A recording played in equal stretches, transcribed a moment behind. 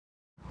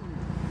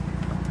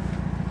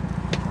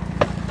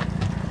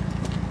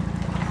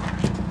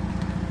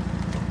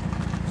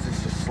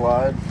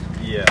slide?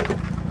 Yeah,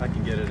 I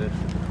can get it if...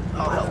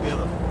 I'll help you.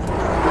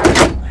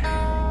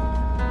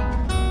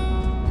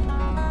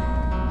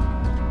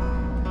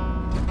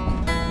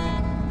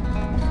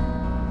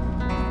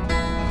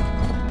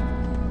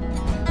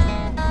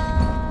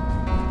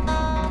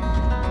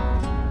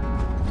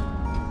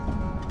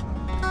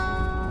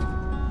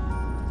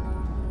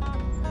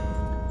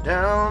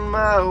 Down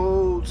my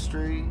old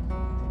street,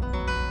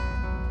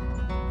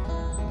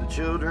 the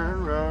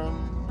children run,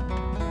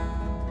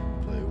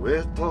 play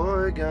with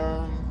toy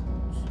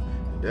guns,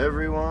 and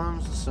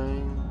everyone's the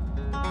same.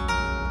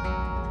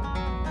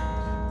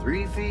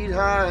 3 feet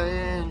high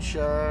and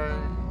shy,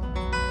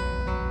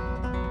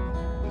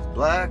 with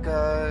black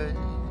eyes,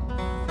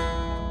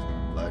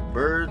 like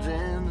birds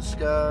in the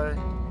sky,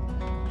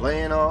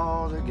 playing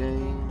all their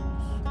games.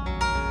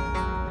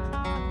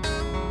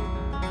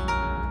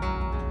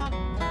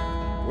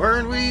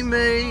 Weren't we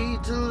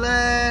made to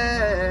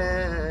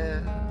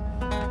laugh?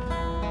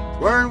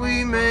 Weren't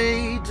we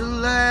made to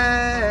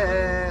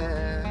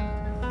laugh?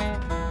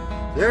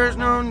 There's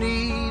no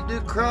need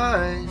to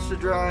cry, so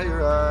dry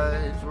your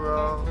eyes. We're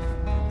all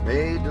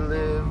made to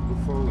live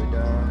before we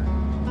die.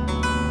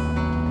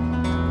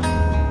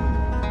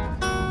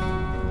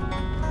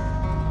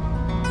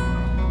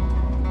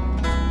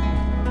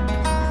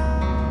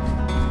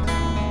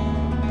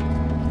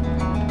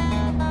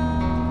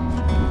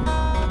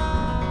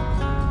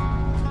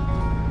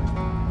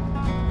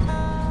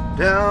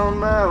 Down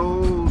my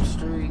old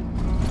street,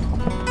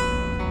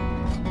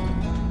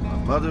 my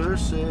mother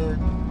said,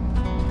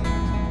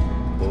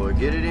 boy,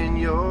 get it in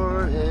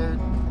your head,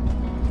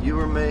 you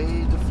were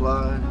made to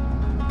fly.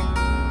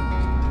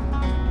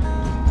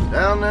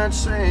 Down that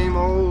same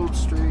old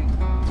street,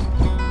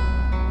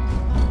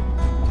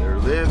 there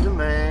lived a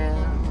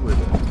man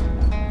with a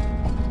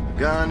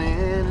gun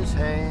in his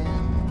hand,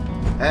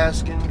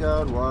 asking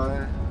God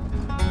why.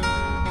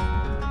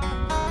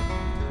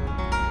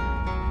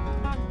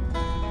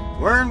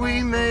 Weren't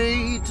we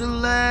made to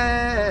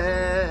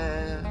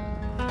laugh?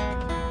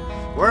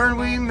 Weren't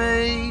we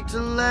made to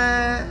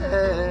laugh?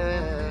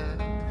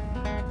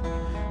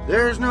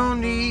 There's no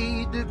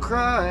need to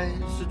cry,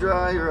 so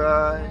dry your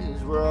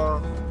eyes. We're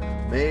all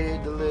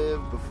made to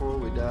live before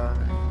we die.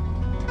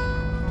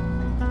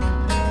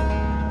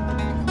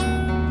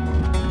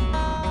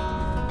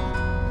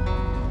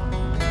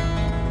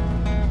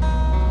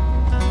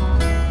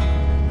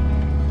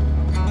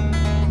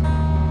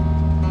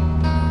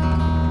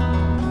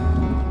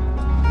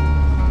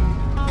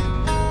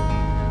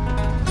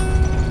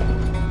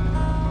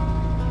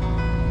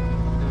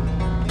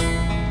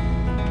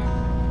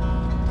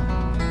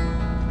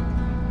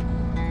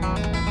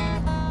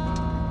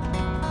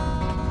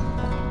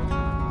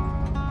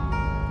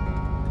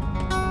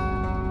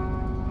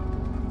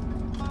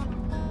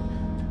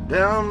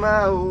 Down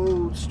my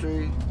old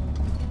street,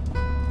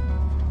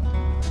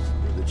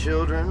 where the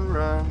children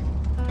run,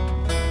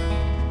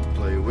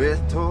 play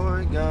with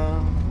toy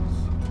guns,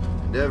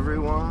 and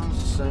everyone's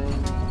the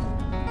same.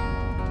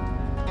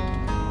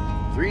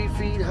 3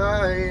 feet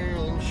high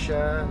and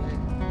shy,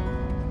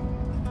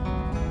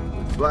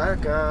 with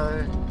black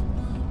eyes,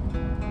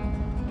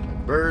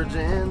 like birds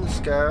in the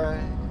sky,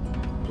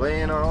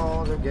 playing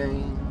all their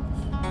games.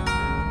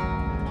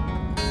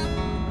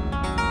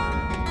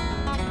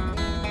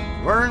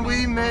 Weren't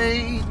we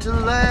made to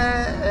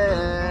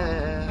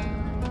laugh?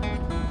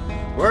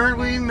 Weren't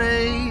we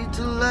made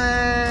to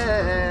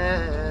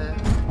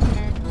laugh?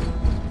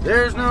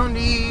 There's no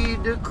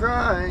need to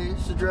cry,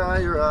 so dry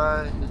your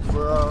eyes.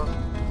 We're all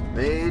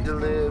made to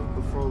live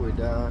before we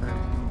die.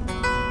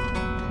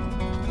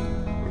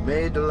 We're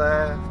made to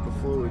laugh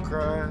before we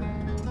cry.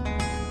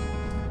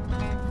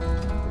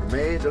 We're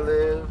made to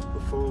live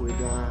before we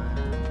die.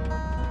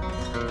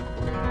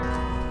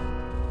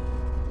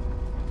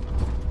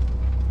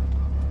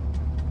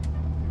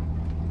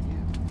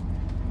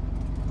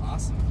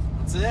 Awesome.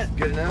 That's it.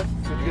 Good enough?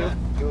 Good to go?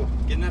 Cool.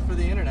 Good enough for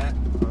the internet.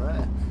 All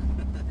right.